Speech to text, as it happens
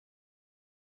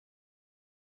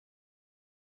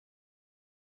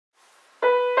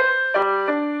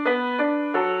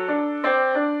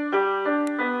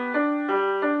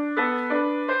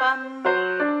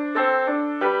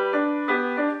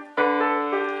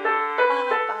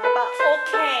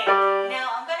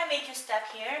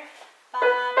here. Ba, ba.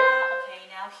 Okay,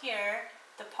 now here,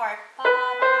 the part ba, ba,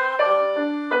 ba.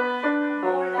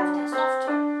 More left hand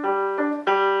softer.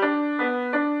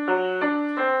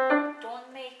 Don't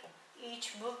make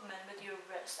each movement with your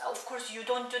wrist. Of course, you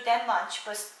don't do that much,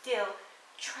 but still,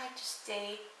 try to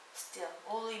stay still.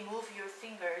 Only move your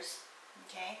fingers,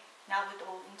 okay? Not with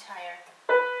all entire.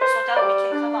 So that we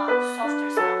can come out softer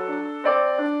sound.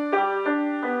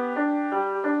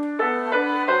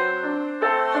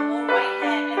 More right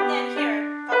hand, and then here,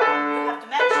 you have to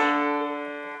match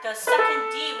the second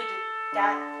D with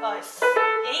that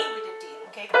A with the D,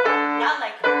 okay? Not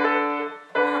like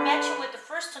you're matching with the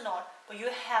first note, but you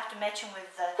have to match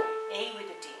with the A with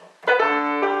the D.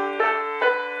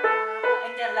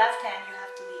 And then left hand you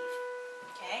have to leave,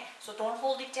 okay? So don't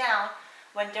hold it down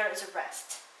when there is a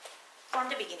rest. From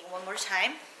the beginning, one more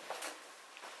time.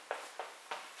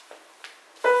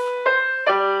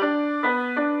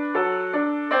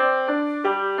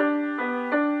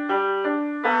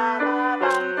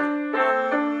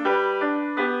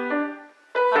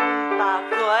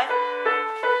 Good.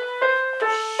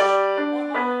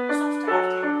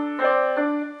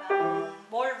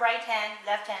 More right hand,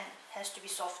 left hand has to be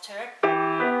softer.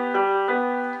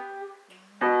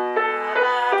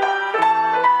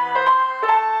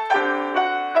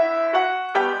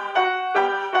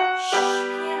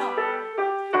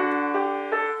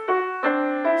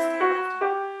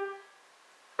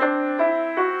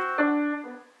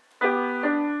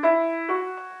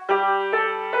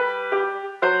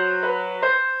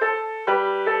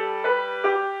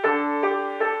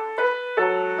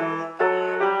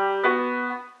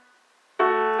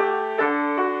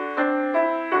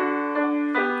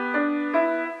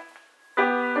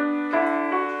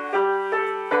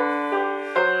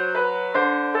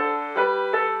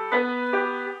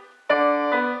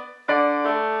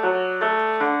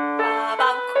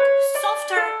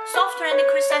 Softer and the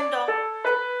crescendo.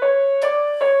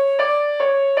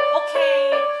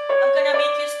 Okay, I'm gonna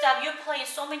make you stop. You play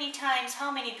so many times.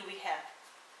 How many do we have?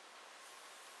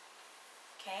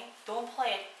 Okay, don't play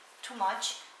it too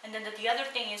much. And then the other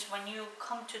thing is when you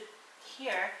come to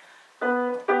here,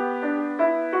 and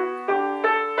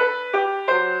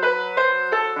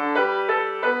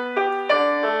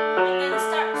then it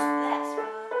starts less.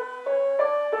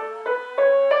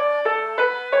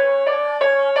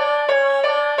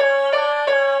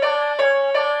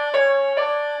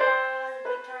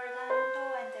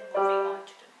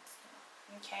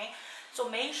 So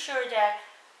make sure that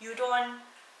you don't,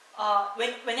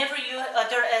 whenever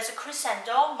there is a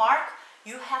crescendo mark,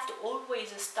 you have to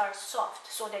always start soft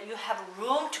so that you have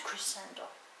room to crescendo,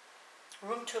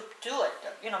 room to do it,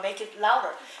 make it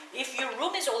louder. If your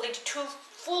room is already too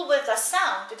full with the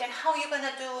sound, then how are you going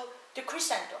to do the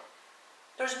crescendo?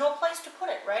 There's no place to put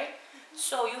it, right?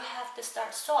 So you have to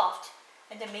start soft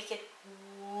and then make it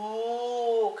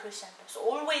whoa, crescendo. So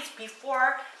always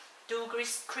before do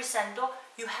crescendo,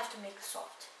 you have to make it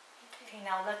soft. Okay,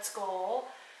 now let's go.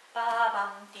 Ba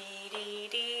bam dee dee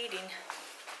dee ding.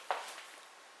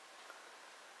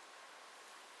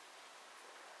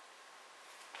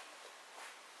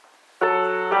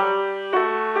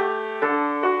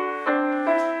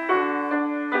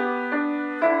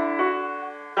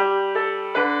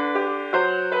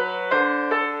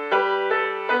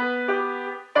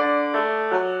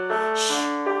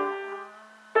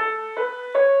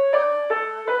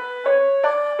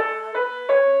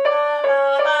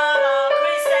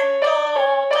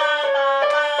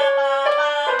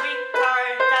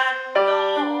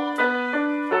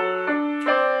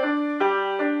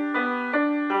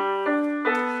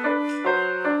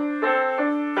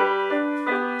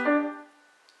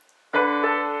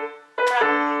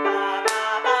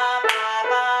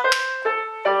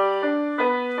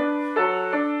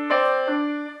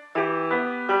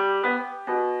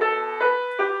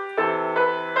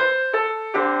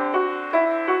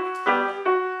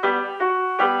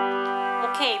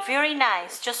 Very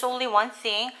nice. Just only one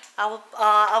thing. I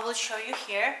will show you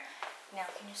here. Now,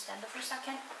 can you stand up for a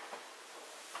second?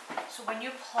 So when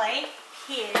you play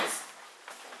his,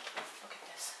 look at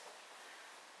this.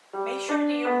 Make sure that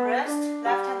your wrist,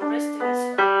 left hand wrist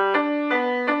is,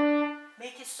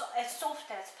 make it as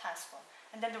soft as possible.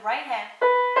 And then the right hand,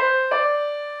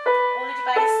 only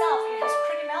by itself, it has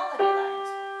pretty melody lines.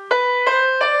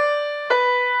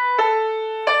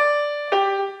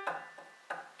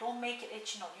 Don't make it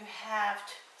itchy note. You have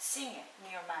to sing it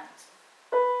in your mind.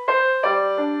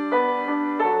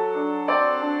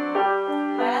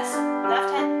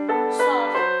 Left hand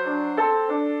soft.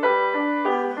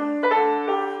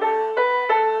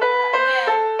 And then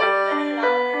a little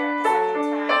louder the second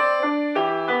time.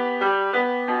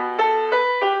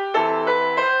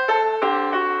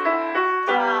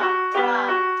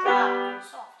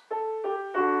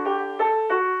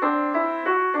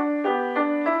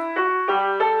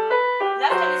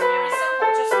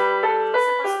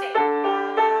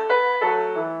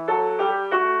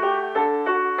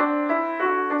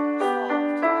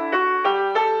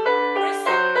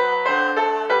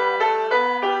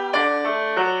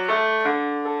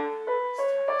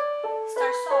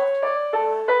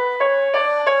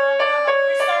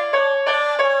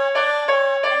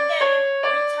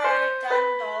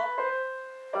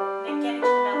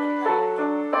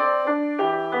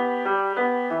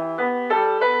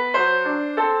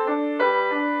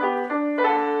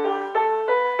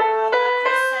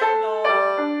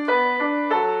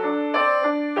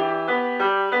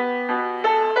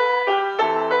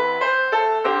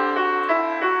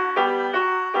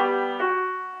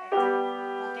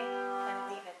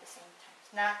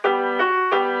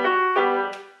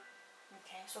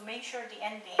 So make sure the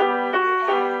ending you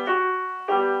end